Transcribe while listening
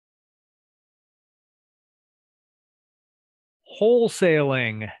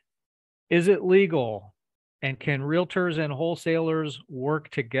Wholesaling, is it legal? And can realtors and wholesalers work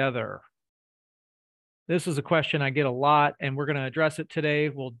together? This is a question I get a lot, and we're going to address it today.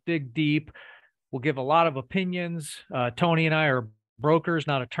 We'll dig deep. We'll give a lot of opinions. Tony and I are brokers,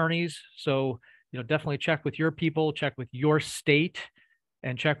 not attorneys. So, definitely check with your people, check with your state,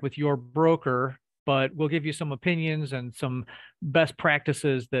 and check with your broker. But we'll give you some opinions and some best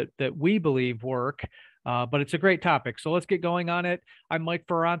practices that we believe work. But it's a great topic. So let's get going on it. I'm Mike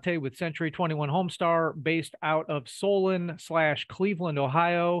Ferrante with Century 21 Homestar, based out of Solon/Cleveland,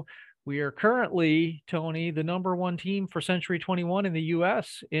 Ohio. We are currently, Tony, the number one team for Century 21 in the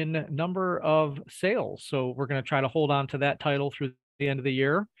US in number of sales. So we're going to try to hold on to that title through the end of the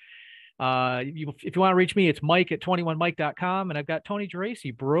year. If you want to reach me, it's Mike at 21mike.com. And I've got Tony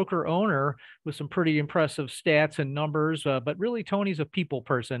Geraci, broker owner, with some pretty impressive stats and numbers. But really, Tony's a people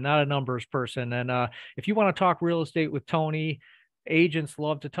person, not a numbers person. And if you want to talk real estate with Tony, agents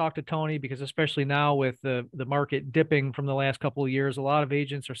love to talk to Tony, because especially now with the market dipping from the last couple of years, a lot of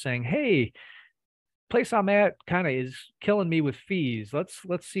agents are saying, hey, place I'm at kind of is killing me with fees.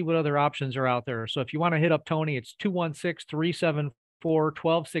 Let's see what other options are out there. So if you want to hit up Tony, it's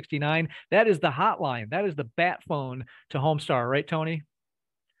 216-374-1269. That is the hotline. That is the bat phone to Homestar, right, Tony?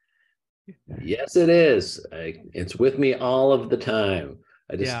 Yes, it is. It's with me all of the time.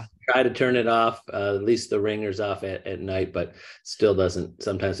 I just Yeah. try to turn it off, at least the ringer's off at night, but still doesn't.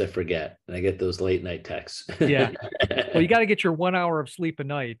 Sometimes I forget and I get those late night texts. Yeah. Well, you got to get your 1 hour of sleep a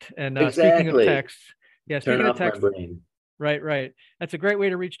night. And speaking of Exactly. texts, yeah, Turn speaking of off my text, brain. right, right. That's a great way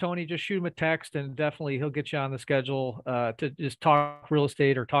to reach Tony. Just shoot him a text, and definitely he'll get you on the schedule to just talk real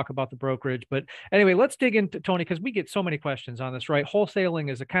estate or talk about the brokerage. But anyway, let's dig into Tony, because we get so many questions on this, right? Wholesaling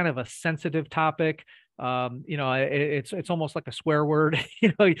is a kind of a sensitive topic. It's almost like a swear word.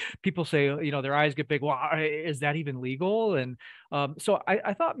 People say, their eyes get big. Well, is that even legal? And so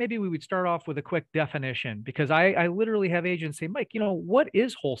I thought maybe we would start off with a quick definition, because I literally have agents say, Mike, what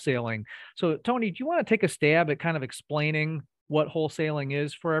is wholesaling? So Tony, do you want to take a stab at kind of explaining what wholesaling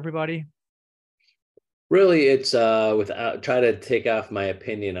is for everybody? Really, it's without try to take off my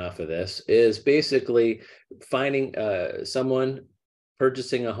opinion off of this, is basically finding someone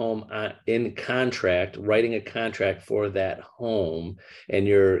purchasing a home in contract, writing a contract for that home, and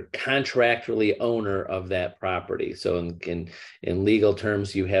you're contractually owner of that property. So in legal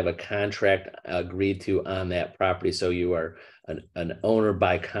terms, you have a contract agreed to on that property. So you are an owner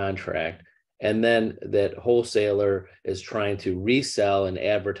by contract. And then that wholesaler is trying to resell and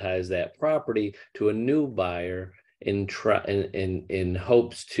advertise that property to a new buyer in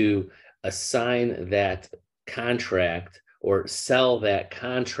hopes to assign that contract or sell that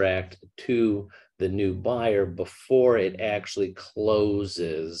contract to the new buyer before it actually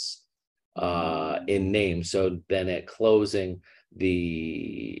closes in name. So then at closing,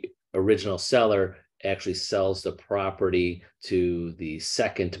 the original seller actually sells the property to the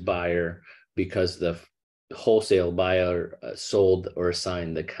second buyer, because the wholesale buyer sold or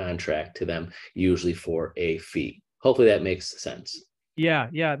assigned the contract to them, usually for a fee. Hopefully that makes sense. Yeah,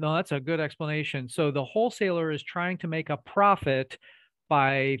 yeah, no, that's a good explanation. So the wholesaler is trying to make a profit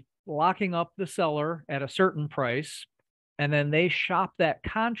by locking up the seller at a certain price, and then they shop that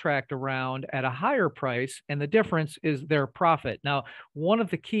contract around at a higher price, and the difference is their profit. Now, one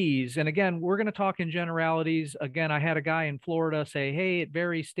of the keys, and again, we're going to talk in generalities. Again, I had a guy in Florida say, hey, it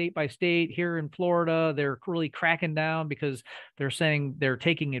varies state by state. Here in Florida, they're really cracking down because they're saying they're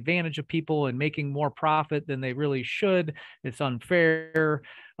taking advantage of people and making more profit than they really should. It's unfair.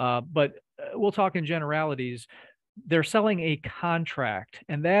 But we'll talk in generalities. They're selling a contract,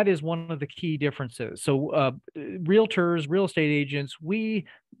 and that is one of the key differences. So realtors, real estate agents, we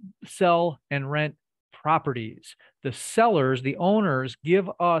sell and rent properties. The sellers, the owners, give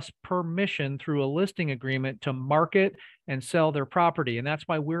us permission through a listing agreement to market and sell their property. And that's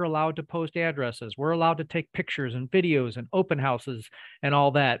why we're allowed to post addresses. We're allowed to take pictures and videos and open houses and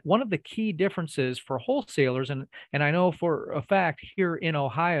all that. One of the key differences for wholesalers, and I know for a fact here in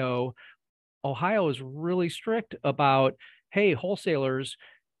Ohio is really strict about, hey, wholesalers,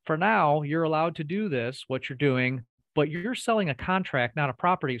 for now, you're allowed to do this, what you're doing, but you're selling a contract, not a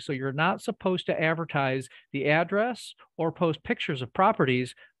property. So you're not supposed to advertise the address or post pictures of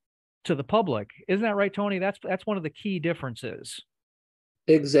properties to the public. Isn't that right, Tony? That's one of the key differences.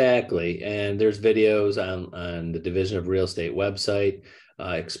 Exactly. And there's videos on the Division of Real Estate website,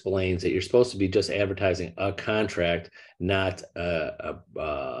 explains that you're supposed to be just advertising a contract, not a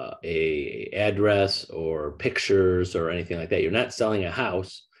address or pictures or anything like that. You're not selling a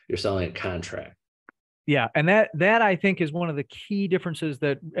house, you're selling a contract. Yeah, and that I think is one of the key differences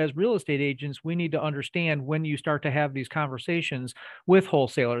that as real estate agents we need to understand when you start to have these conversations with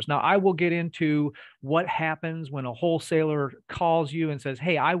wholesalers. Now, I will get into what happens when a wholesaler calls you and says,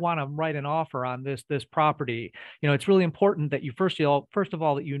 "Hey, I want to write an offer on this property." It's really important that you first of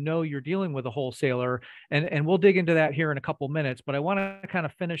all that you know you're dealing with a wholesaler, and we'll dig into that here in a couple minutes. But I want to kind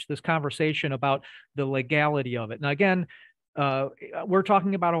of finish this conversation about the legality of it. Now, again, uh, we're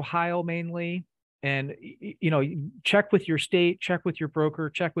talking about Ohio mainly, and check with your state, check with your broker,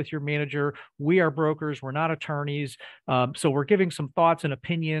 check with your manager. We are brokers, we're not attorneys. So we're giving some thoughts and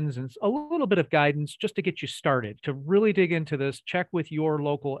opinions and a little bit of guidance just to get you started to really dig into this. Check with your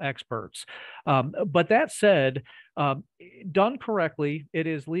local experts. But that said, done correctly, it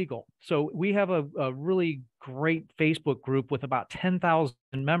is legal. So we have a really great Facebook group with about 10,000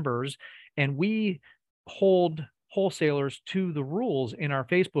 members, and we hold wholesalers to the rules in our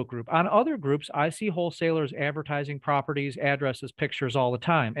Facebook group. On other groups, I see wholesalers advertising properties, addresses, pictures all the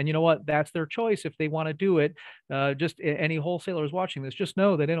time. And you know what? That's their choice if they want to do it. Just any wholesalers watching this, just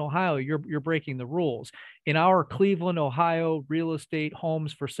know that in Ohio, you're breaking the rules. In our Cleveland, Ohio real estate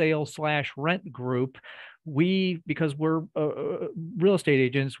homes for sale / rent group, because we're real estate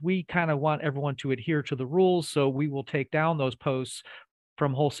agents, we kind of want everyone to adhere to the rules. So we will take down those posts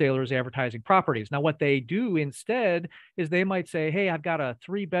from wholesalers advertising properties. Now, what they do instead is they might say, "Hey, I've got a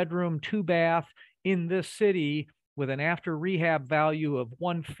 3-bedroom, 2-bath in this city with an after rehab value of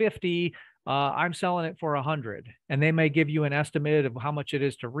 150. I'm selling it for 100." And they may give you an estimate of how much it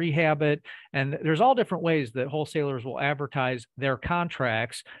is to rehab it. And there's all different ways that wholesalers will advertise their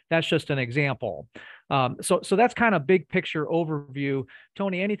contracts. That's just an example. So that's kind of big picture overview.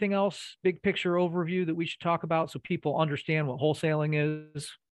 Tony, anything else big picture overview that we should talk about so people understand what wholesaling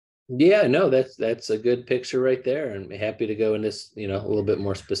is? Yeah, no, that's a good picture right there, and happy to go into a little bit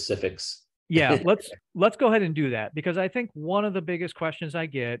more specifics. Yeah, let's go ahead and do that, because I think one of the biggest questions I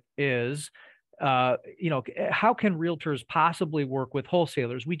get is, how can realtors possibly work with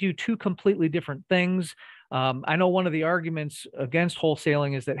wholesalers? We do two completely different things. I know one of the arguments against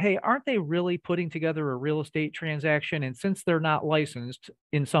wholesaling is that, hey, aren't they really putting together a real estate transaction? And since they're not licensed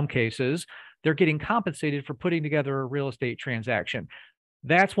in some cases, they're getting compensated for putting together a real estate transaction.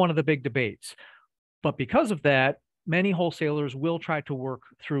 That's one of the big debates. But because of that, many wholesalers will try to work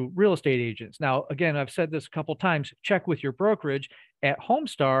through real estate agents. Now, again, I've said this a couple of times, check with your brokerage. At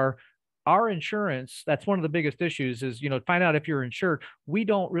Homestar, our insurance, that's one of the biggest issues is, find out if you're insured. We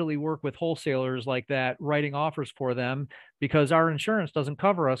don't really work with wholesalers like that, writing offers for them, because our insurance doesn't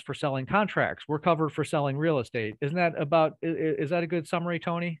cover us for selling contracts. We're covered for selling real estate. Is that a good summary,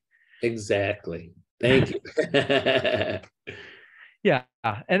 Tony? Exactly. Thank you. Yeah.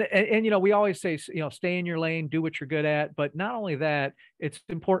 And we always say, stay in your lane, do what you're good at. But not only that, it's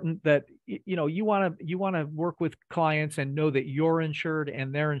important that, you want to work with clients and know that you're insured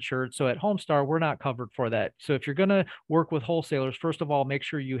and they're insured. So at Homestar, we're not covered for that. So if you're going to work with wholesalers, first of all, make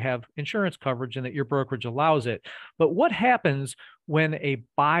sure you have insurance coverage and that your brokerage allows it. But what happens when a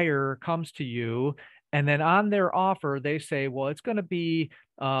buyer comes to you and then on their offer, they say, well, it's going to be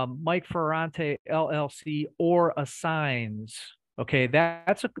Mike Ferrante LLC or assigns? Okay,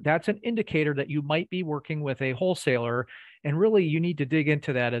 that's an indicator that you might be working with a wholesaler, and really you need to dig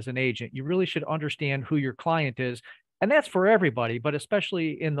into that as an agent. You really should understand who your client is, and that's for everybody, but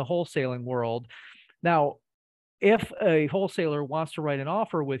especially in the wholesaling world. Now, if a wholesaler wants to write an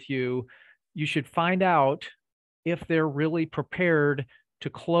offer with you, you should find out if they're really prepared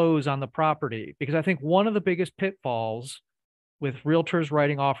to close on the property, because I think one of the biggest pitfalls with realtors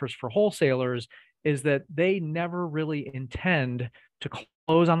writing offers for wholesalers is that they never really intend to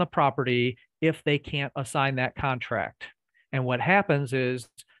close on the property if they can't assign that contract. And what happens is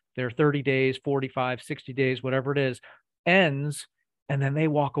their 30 days, 45, 60 days, whatever it is, ends, and then they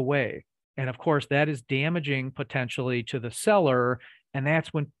walk away. And of course, that is damaging potentially to the seller. And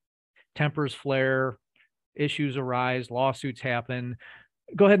that's when tempers flare, issues arise, lawsuits happen.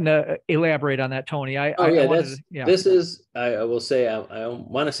 Go ahead and elaborate on that, Tony. This is, I will say, I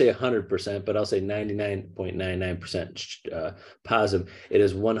want to say 100%, but I'll say 99.99% positive. It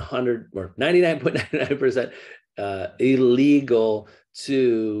is 100 or 99.99% illegal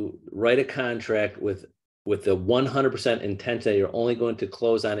to write a contract with the 100% intent that you're only going to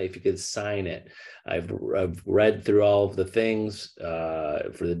close on it if you could sign it. I've read through all of the things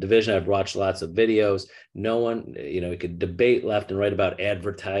for the division. I've watched lots of videos. No one, we could debate left and right about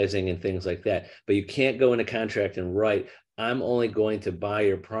advertising and things like that, but you can't go into contract and write, I'm only going to buy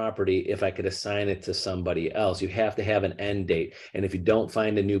your property if I could assign it to somebody else. You have to have an end date. And if you don't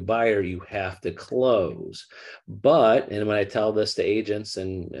find a new buyer, you have to close. But, and when I tell this to agents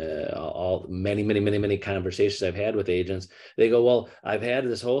and all many conversations I've had with agents, they go, well, I've had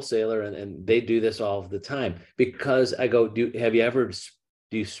this wholesaler and they do this all the time. Because I go, have you ever,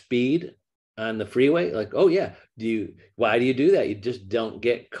 do you speed on the freeway? Like, oh yeah. Why do you do that? You just don't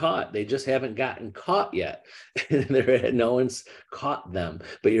get caught. They just haven't gotten caught yet. No one's caught them,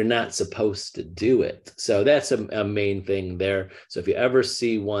 but you're not supposed to do it. So that's a main thing there. So if you ever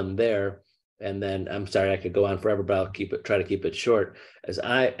see one there, and then I'm sorry, I could go on forever, but I'll try to keep it short. As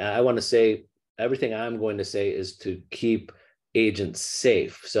I want to say, everything I'm going to say is to keep agents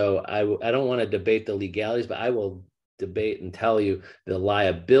safe. So I don't want to debate the legalities, but I will debate and tell you the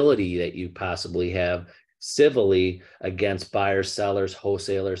liability that you possibly have civilly against buyers, sellers,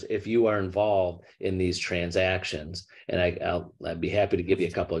 wholesalers, if you are involved in these transactions. And I'd be happy to give you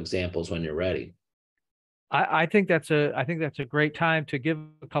a couple examples when you're ready. I think that's a great time to give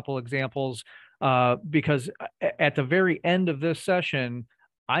a couple examples, because at the very end of this session,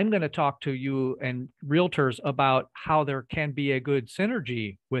 I'm going to talk to you and realtors about how there can be a good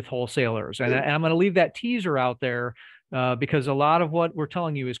synergy with wholesalers. And I'm going to leave that teaser out there, because a lot of what we're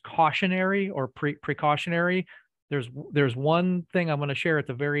telling you is cautionary or precautionary. There's one thing I'm going to share at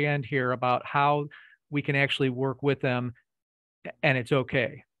the very end here about how we can actually work with them, and it's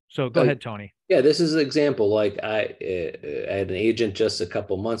okay. So go ahead, Tony. Yeah, this is an example. Like I had an agent just a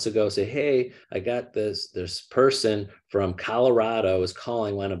couple months ago say, "Hey, I got this person from Colorado is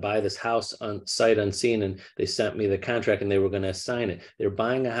calling, want to buy this house on sight unseen, and they sent me the contract, and they were going to assign it. They're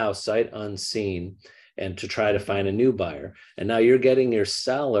buying a house sight unseen, and to try to find a new buyer. And now you're getting your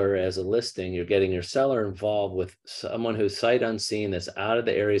seller as a listing. You're getting your seller involved with someone who's sight unseen, that's out of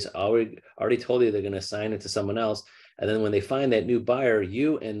the areas. Already told you they're going to assign it to someone else, and then when they find that new buyer,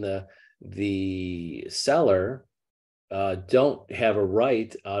 you and the seller don't have a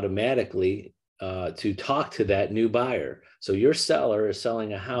right automatically to talk to that new buyer. So your seller is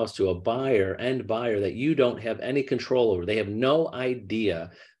selling a house to a buyer that you don't have any control over. They have no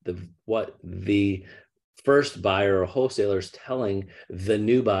idea what the first buyer or wholesaler is telling the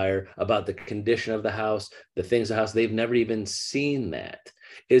new buyer about the condition of the house, the things of the house. They've never even seen that.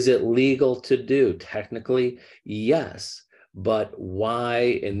 Is it legal to do? Technically, yes. But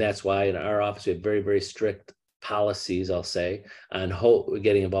why? And that's why in our office we have very strict policies, I'll say, on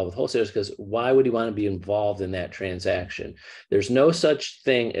getting involved with wholesalers, because why would you want to be involved in that transaction? There's no such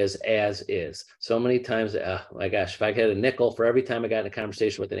thing as is. So many times, my gosh, if I had a nickel for every time I got in a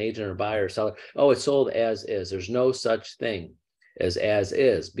conversation with an agent or buyer or seller, oh, it's sold as is. There's no such thing as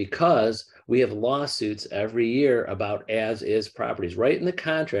is, because we have lawsuits every year about as is properties right in the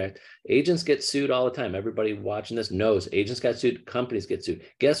contract. Agents get sued all the time. Everybody watching this knows agents got sued, companies get sued.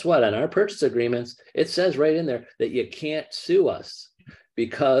 Guess what? On our purchase agreements, it says right in there that you can't sue us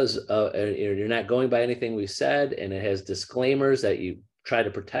because you're not going by anything we said, and it has disclaimers that you try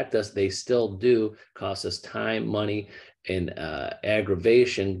to protect us. They still do cost us time, money, and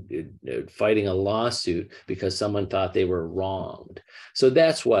aggravation, fighting a lawsuit because someone thought they were wronged. So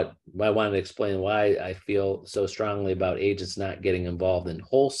that's what I wanted to explain, why I feel so strongly about agents not getting involved in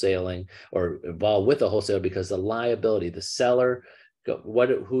wholesaling or involved with a wholesaler, because the liability, the seller,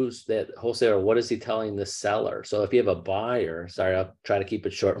 who's that wholesaler? What is he telling the seller? So if you have a buyer, sorry, I'll try to keep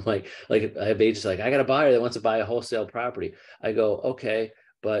it short. Like I have agents like, I got a buyer that wants to buy a wholesale property. I go, okay,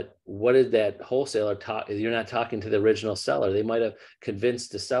 but what did that wholesaler talk? You're not talking to the original seller. They might have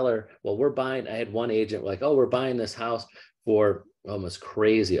convinced the seller, well, we're buying. I had one agent like, oh, we're buying this house for almost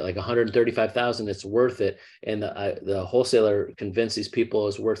crazy, like 135,000. It's worth it. And the wholesaler convinced these people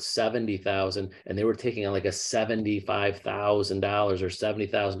it's worth 70,000, and they were taking on like a $75,000 or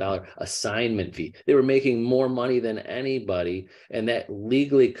 $70,000 assignment fee. They were making more money than anybody, and that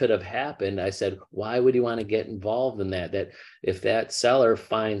legally could have happened. I said, why would you want to get involved in that? That if that seller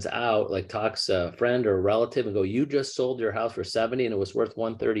finds out, like talks a friend or a relative and go, you just sold your house for 70 and it was worth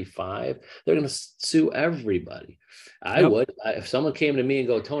 135, they're going to sue everybody. I would. If someone came to me and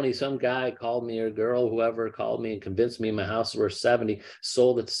go, Tony, some guy called me, or girl, whoever called me and convinced me my house is worth 70,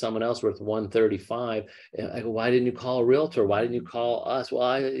 sold it to someone else worth 135. And I go, why didn't you call a realtor? Why didn't you call us?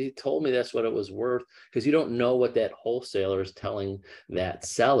 Well, he told me that's what it was worth, because you don't know what that wholesaler is telling that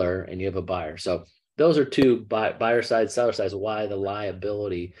seller, and you have a buyer. So those are two buyer side, seller side, why the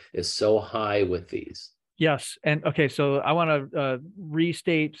liability is so high with these. Yes. And okay, so I want to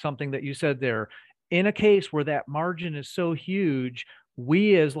restate something that you said there. In a case where that margin is so huge,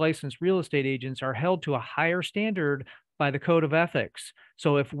 we as licensed real estate agents are held to a higher standard by the code of ethics.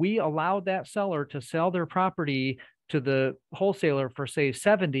 So if we allowed that seller to sell their property to the wholesaler for say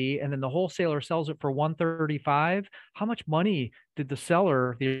 70, and then the wholesaler sells it for 135, how much money did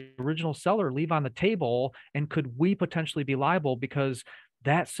the original seller, leave on the table? And could we potentially be liable because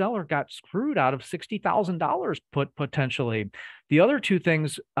that seller got screwed out of $60,000 potentially? The other two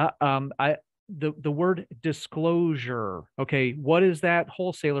things, the word disclosure. Okay, what is that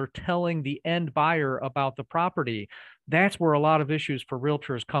wholesaler telling the end buyer about the property? That's where a lot of issues for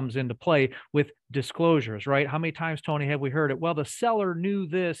realtors comes into play with disclosures, right? How many times, Tony, have we heard it? Well, the seller knew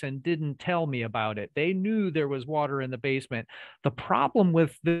this and didn't tell me about it. They knew there was water in the basement. The problem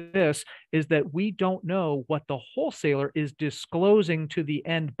with this is that we don't know what the wholesaler is disclosing to the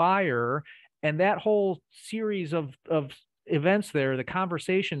end buyer. And that whole series of events there, the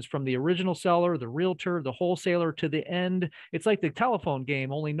conversations from the original seller, the realtor, the wholesaler to the end, it's like the telephone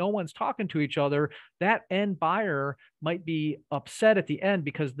game, only no one's talking to each other. That end buyer might be upset at the end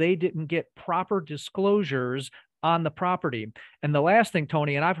because they didn't get proper disclosures on the property. And the last thing,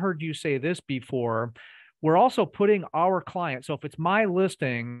 Tony, and I've heard you say this before, we're also putting our client. So if it's my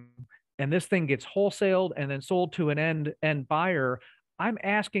listing and this thing gets wholesaled and then sold to an end buyer, I'm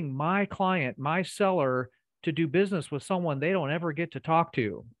asking my client, my seller, to do business with someone they don't ever get to talk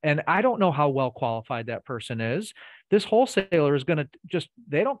to. And I don't know how well qualified that person is. This wholesaler is going to just,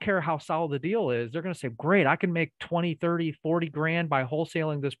 they don't care how solid the deal is. They're going to say, great, I can make 20, 30, 40 grand by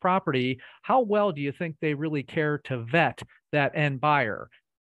wholesaling this property. How well do you think they really care to vet that end buyer?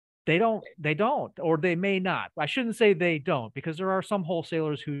 They don't, or they may not. I shouldn't say they don't, because there are some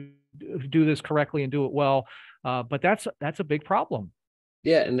wholesalers who do this correctly and do it well. But that's a big problem.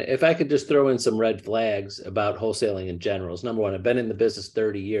 Yeah, and if I could just throw in some red flags about wholesaling in general. Is number one, I've been in the business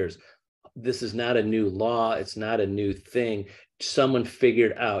 30 years. This is not a new law. It's not a new thing. Someone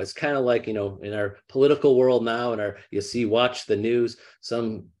figured out. It's kind of like, in our political world now, watch the news,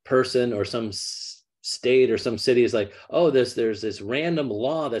 some person or some state or some city is like, oh, there's this random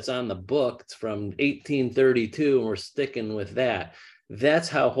law that's on the book. It's from 1832, and we're sticking with that. That's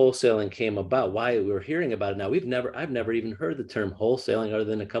how wholesaling came about, why we're hearing about it now. I've never even heard the term wholesaling other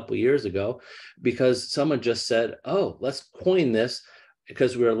than a couple of years ago, because someone just said, oh, let's coin this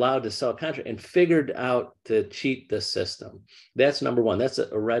because we're allowed to sell contract, and figured out to cheat the system. That's number one. That's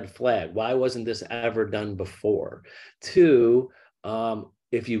a red flag. Why wasn't this ever done before? Two,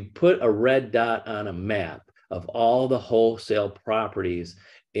 if you put a red dot on a map of all the wholesale properties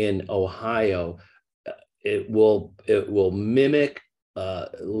in Ohio, it will mimic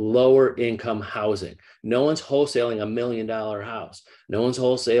lower income housing. No one's wholesaling $1 million house. No one's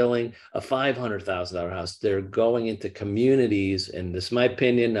wholesaling a $500,000 house. They're going into communities, and this is my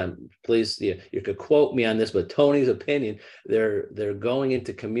opinion. Please, you could quote me on this, but Tony's opinion. They're going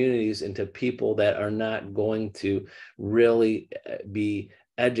into communities, into people that are not going to really be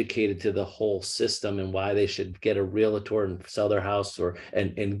educated to the whole system and why they should get a realtor and sell their house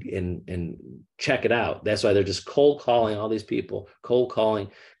and check it out. That's why they're just cold calling all these people, cold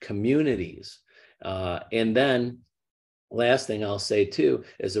calling communities. And then last thing I'll say too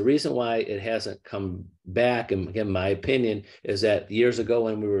is the reason why it hasn't come back, and again, my opinion is that years ago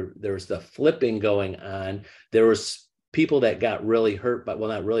when there was the flipping going on, there was people that got really hurt, but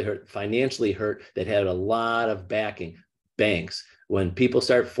not really hurt, financially hurt, that had a lot of backing. Banks, when people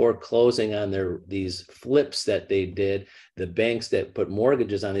start foreclosing on these flips that they did, the banks that put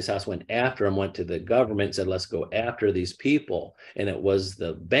mortgages on these houses went after them, went to the government and said, let's go after these people. And it was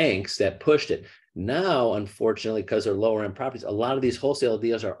the banks that pushed it. Now, unfortunately, because they're lower end properties, a lot of these wholesale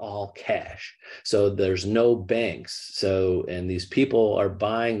deals are all cash. So there's no banks. And these people are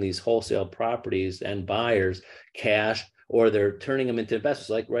buying these wholesale properties and buyers cash, or they're turning them into investments.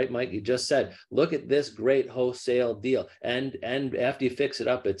 Like, right, Mike, you just said, look at this great wholesale deal. And after you fix it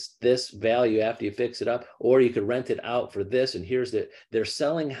up, it's this value after you fix it up, or you could rent it out for this. And they're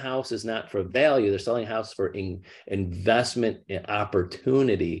selling houses not for value. They're selling houses for investment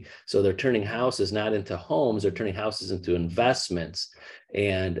opportunity. So they're turning houses not into homes, they're turning houses into investments.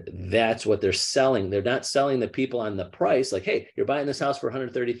 And that's what they're selling. They're not selling the people on the price, like, hey, you're buying this house for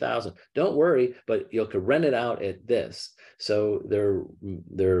 $130,000. Don't worry, but you could rent it out at this. So they're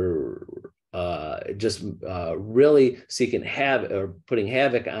just really seeking havoc, or putting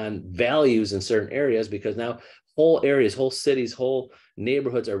havoc on values in certain areas, because now whole areas, whole cities, whole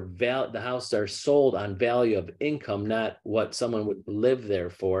neighborhoods the houses are sold on value of income, not what someone would live there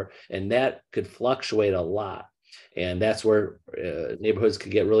for. And that could fluctuate a lot. And that's where neighborhoods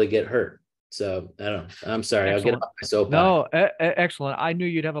could really get hurt. So I don't know. I'm sorry. Excellent. I'll get off my soapbox. No, excellent. I knew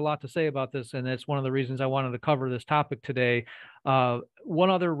you'd have a lot to say about this, and it's one of the reasons I wanted to cover this topic today. One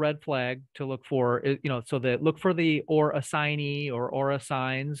other red flag to look for is, so that look for the or assignee or aura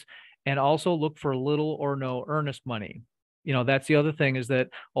signs. and also look for little or no earnest money. That's the other thing, is that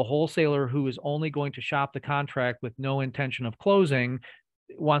a wholesaler who is only going to shop the contract with no intention of closing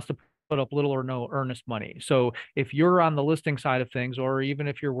wants to put up little or no earnest money. So if you're on the listing side of things, or even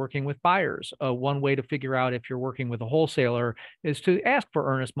if you're working with buyers, one way to figure out if you're working with a wholesaler is to ask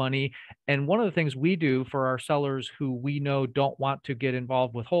for earnest money. And one of the things we do for our sellers who we know don't want to get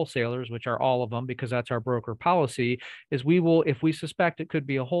involved with wholesalers, which are all of them, because that's our broker policy, is we will, if we suspect it could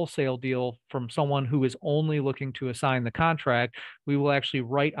be a wholesale deal from someone who is only looking to assign the contract, we will actually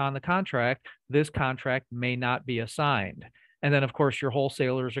write on the contract, this contract may not be assigned. And then, of course, your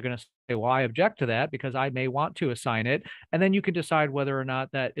wholesalers are going to say, well, I object to that because I may want to assign it. And then you can decide whether or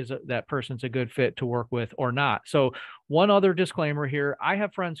not that person's a good fit to work with or not. So one other disclaimer here, I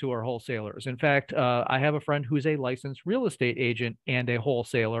have friends who are wholesalers. In fact, I have a friend who's a licensed real estate agent and a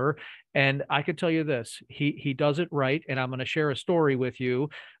wholesaler. And I could tell you this, he does it right. And I'm going to share a story with you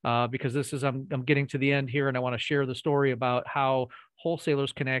because I'm getting to the end here, and I want to share the story about how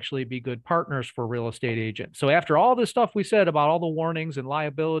wholesalers can actually be good partners for real estate agents. So after all this stuff we said about all the warnings and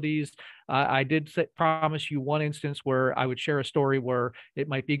liabilities, I did promise you one instance where I would share a story where it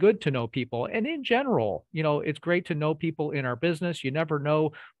might be good to know people. And in general, it's great to know people in our business. You never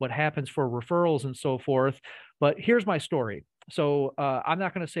know what happens for referrals and so forth. But here's my story. So I'm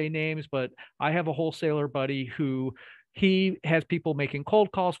not going to say names, but I have a wholesaler buddy who he has people making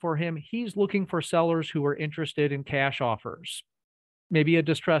cold calls for him. He's looking for sellers who are interested in cash offers, maybe a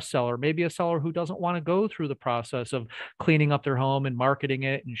distressed seller, maybe a seller who doesn't want to go through the process of cleaning up their home and marketing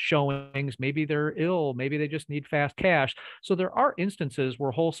it and showings. Maybe they're ill, maybe they just need fast cash. So there are instances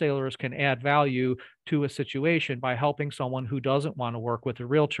where wholesalers can add value to a situation by helping someone who doesn't want to work with a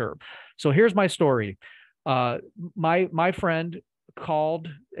realtor. So here's my story. My friend called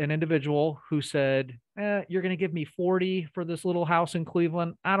an individual who said, you're going to give me 40 for this little house in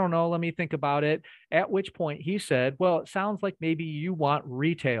Cleveland. I don't know. Let me think about it. At which point he said, well, it sounds like maybe you want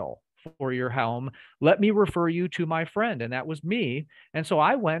retail for your home. Let me refer you to my friend. And that was me. And so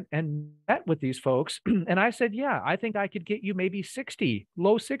I went and met with these folks and I said, yeah, I think I could get you maybe 60,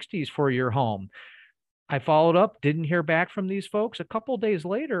 low 60s for your home. I followed up, didn't hear back from these folks. A couple of days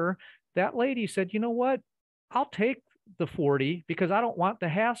later, that lady said, you know what? I'll take the 40 because I don't want the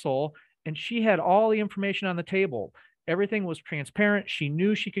hassle. And she had all the information on the table. Everything was transparent. She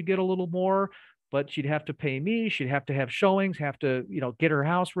knew she could get a little more, but she'd have to pay me. She'd have to have showings, have to, get her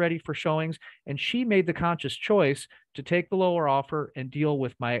house ready for showings. And she made the conscious choice to take the lower offer and deal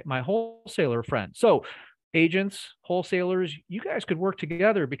with my wholesaler friend. So agents, wholesalers, you guys could work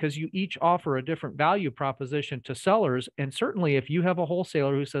together because you each offer a different value proposition to sellers. And certainly if you have a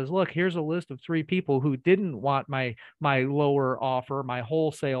wholesaler who says, look, here's a list of 3 people who didn't want my lower offer, my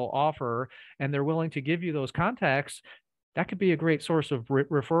wholesale offer, and they're willing to give you those contacts, that could be a great source of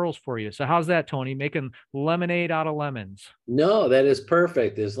referrals for you. So how's that, Tony? Making lemonade out of lemons. No, that is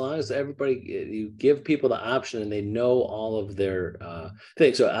perfect. As long as everybody, you give people the option and they know all of their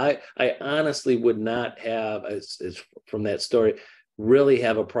things. So I honestly would not have, it's from that story, really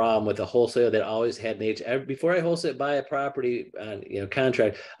have a problem with a wholesaler that always had an agent. Before I wholesale buy a property on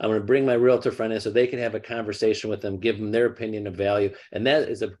contract, I'm going to bring my realtor friend in so they can have a conversation with them, give them their opinion of value. And that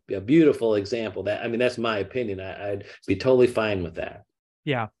is a beautiful example. That's my opinion. I'd be totally fine with that.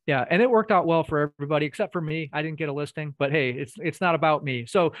 Yeah. Yeah. And it worked out well for everybody except for me. I didn't get a listing, but hey, it's not about me.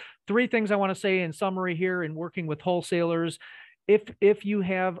 So 3 things I want to say in summary here in working with wholesalers. If you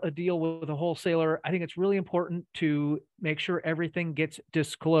have a deal with a wholesaler, I think it's really important to make sure everything gets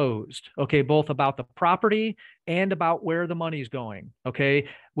disclosed. Okay, both about the property and about where the money's going. Okay,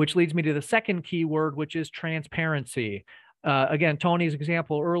 which leads me to the second key word, which is transparency. Again, Tony's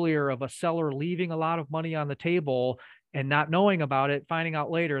example earlier of a seller leaving a lot of money on the table and not knowing about it, finding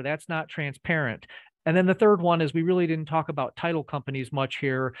out later, that's not transparent. And then the third one is we really didn't talk about title companies much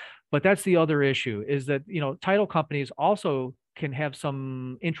here, but that's the other issue is that, title companies also can have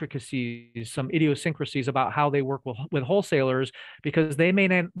some intricacies, some idiosyncrasies about how they work with wholesalers because they may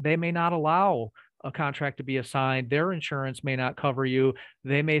not allow a contract to be assigned. Their insurance may not cover you.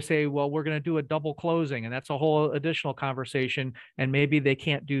 They may say, well, we're going to do a double closing, and that's a whole additional conversation, and maybe they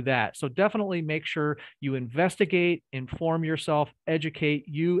can't do that. So definitely make sure you investigate, inform yourself, educate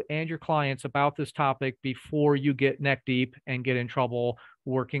you and your clients about this topic before you get neck deep and get in trouble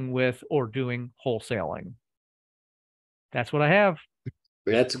working with or doing wholesaling. That's what I have.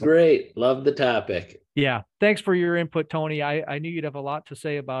 That's great. Love the topic. Yeah. Thanks for your input, Tony. I knew you'd have a lot to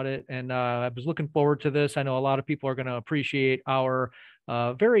say about it. And I was looking forward to this. I know a lot of people are going to appreciate our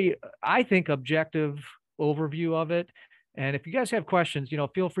very, I think, objective overview of it. And if you guys have questions,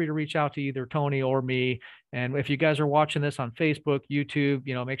 feel free to reach out to either Tony or me. And if you guys are watching this on Facebook, YouTube,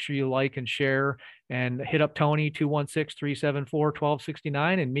 make sure you like and share, and hit up Tony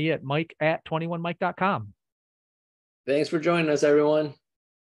 216-374-1269 and me at Mike@21mike.com. Thanks for joining us, everyone.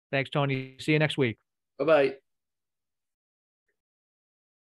 Thanks, Tony. See you next week. Bye-bye.